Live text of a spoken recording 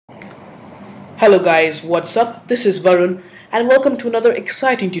Hello guys, what's up? This is Varun and welcome to another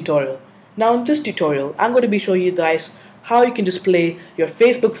exciting tutorial. Now in this tutorial, I'm going to be showing you guys how you can display your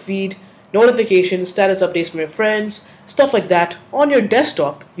Facebook feed, notifications, status updates from your friends, stuff like that on your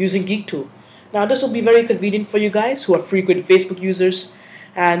desktop using GeekTool. Now this will be very convenient for you guys who are frequent Facebook users,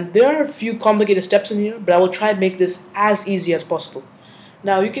 and there are a few complicated steps in here, but I will try and make this as easy as possible.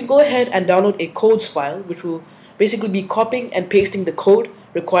 Now you can go ahead and download a codes file which will basically be copying and pasting the code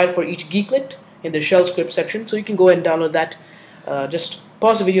required for each geeklet in the shell script section. So you can go ahead and download that. Just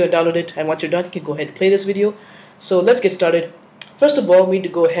pause the video and download it, and once you're done you can go ahead and play this video. So let's get started. First of all, we need to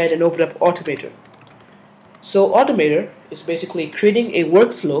go ahead and open up Automator. So Automator is basically creating a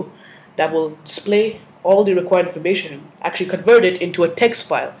workflow that will display all the required information, actually convert it into a text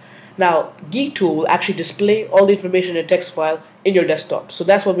file. Now GeekTool will actually display all the information in a text file in your desktop. So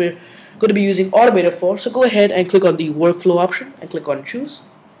that's what we're going to be using Automator for. So go ahead and click on the workflow option and click on choose.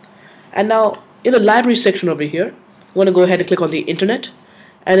 And now in the library section over here, you want to go ahead and click on the internet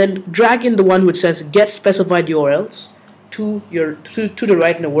and then drag in the one which says get specified URLs to the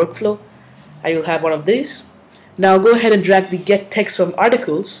right in the workflow, and you'll have one of these. Now go ahead and drag the get text from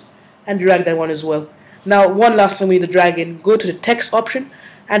articles and drag that one as well. Now one last thing we need to drag in, go to the text option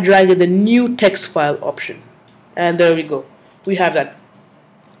and drag in the new text file option, and there we go, we have that.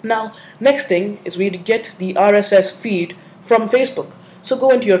 Now next thing is we need to get the RSS feed from Facebook. So go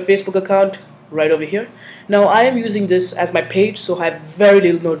into your Facebook account right over here. Now I am using this as my page, so I have very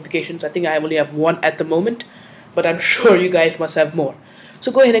little notifications. I think I only have one at the moment, but I'm sure you guys must have more.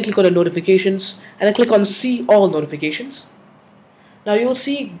 So go ahead and click on the notifications and then click on see all notifications. Now you will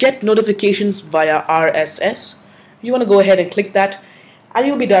see get notifications via RSS. You want to go ahead and click that and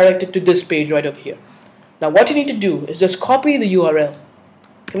you'll be directed to this page right over here. Now what you need to do is just copy the URL,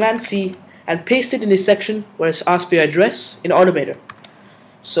 Command C, and paste it in the section where it's asked for your address in Automator.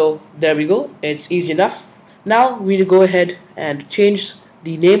 So there we go, it's easy enough. Now we need to go ahead and change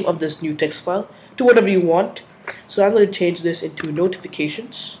the name of this new text file to whatever you want. So I'm going to change this into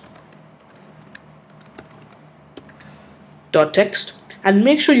notifications.txt, and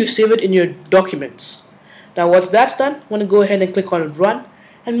make sure you save it in your documents. Now once that's done, I want to go ahead and click on run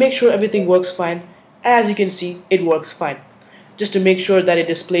and make sure everything works fine. As you can see, it works fine. Just to make sure that it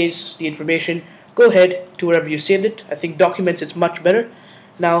displays the information, go ahead to wherever you saved it. I think documents is much better.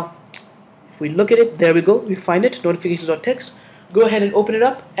 Now if we look at it, there we go, we find it, notifications.txt. Go ahead and open it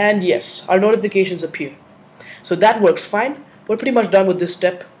up, and yes, our notifications appear. So that works fine. We're pretty much done with this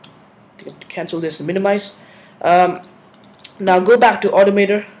step. Cancel this and minimize. Now go back to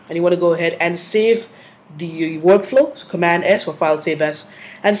Automator and you want to go ahead and save the workflow. So Command S or File Save As,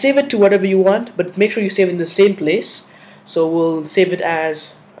 and save it to whatever you want, but make sure you save it in the same place. So we'll save it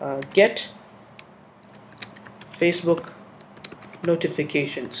as get Facebook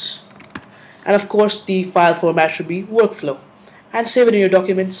notifications, and of course the file format should be workflow, and save it in your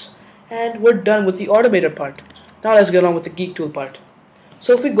documents, and we're done with the Automator part. Now let's get on with the GeekTool part.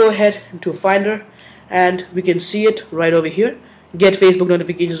 So if we go ahead into Finder, and we can see it right over here, get Facebook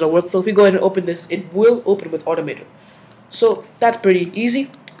notifications or workflow. If we go ahead and open this, it will open with Automator. So that's pretty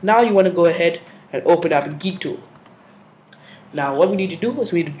easy. Now you want to go ahead and open up GeekTool. Now what we need to do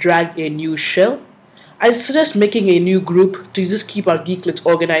is we need to drag a new shell. I suggest making a new group to just keep our geeklets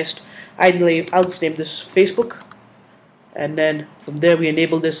organized. I'll just name this Facebook, and then from there we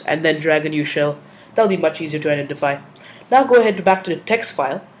enable this and then drag a new shell. That'll be much easier to identify. Now go ahead back to the text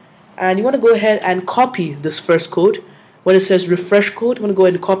file, and you want to go ahead and copy this first code. When it says refresh code, you want to go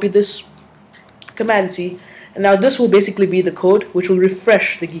ahead and copy this, Command C, and now this will basically be the code which will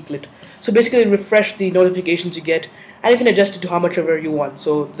refresh the geeklet. So basically refresh the notifications you get, and you can adjust it to how much ever you want.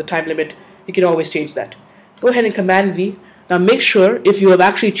 So the time limit, you can always change that. Go ahead and Command V. Now make sure if you have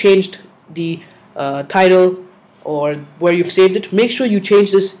actually changed the title or where you've saved it, make sure you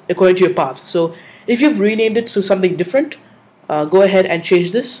change this according to your path. So if you've renamed it to something different, go ahead and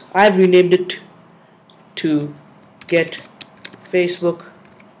change this. I've renamed it to get Facebook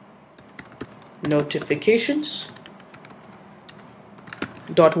notifications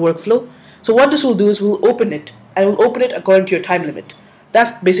 .workflow. So what this will do is we'll open it, and we'll open it according to your time limit.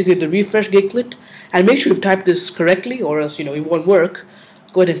 That's basically the refresh geeklet, and make sure you've typed this correctly or else it won't work.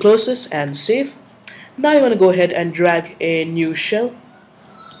 Go ahead and close this and save. Now you want to go ahead and drag a new shell,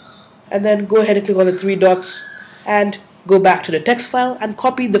 and then go ahead and click on the three dots and go back to the text file and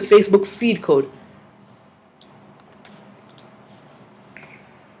copy the Facebook feed code.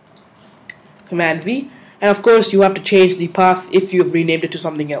 Command V, and of course you have to change the path if you've renamed it to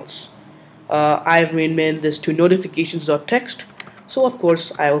something else. I've renamed this to notifications.txt, so of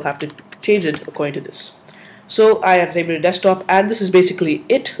course I will have to change it according to this. So I have disabled the desktop, and this is basically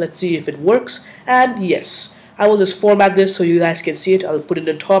it. Let's see if it works. And yes, I will just format this so you guys can see it. I'll put it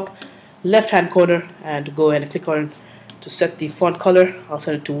in the top left hand corner and go ahead and click on it to set the font color. I'll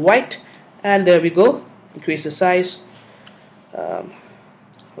set it to white, and there we go. Increase the size. I'll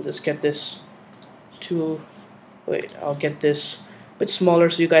just get this to, I'll get this a bit smaller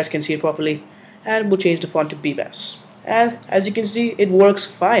so you guys can see it properly, and we'll change the font to BBAS. And as you can see, it works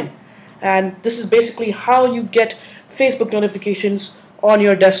fine. And this is basically how you get Facebook notifications on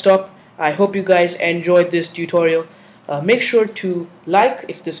your desktop. I hope you guys enjoyed this tutorial. Make sure to like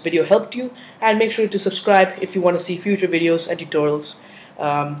if this video helped you, and make sure to subscribe if you want to see future videos and tutorials.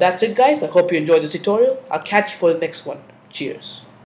 That's it, guys. I hope you enjoyed this tutorial. I'll catch you for the next one. Cheers.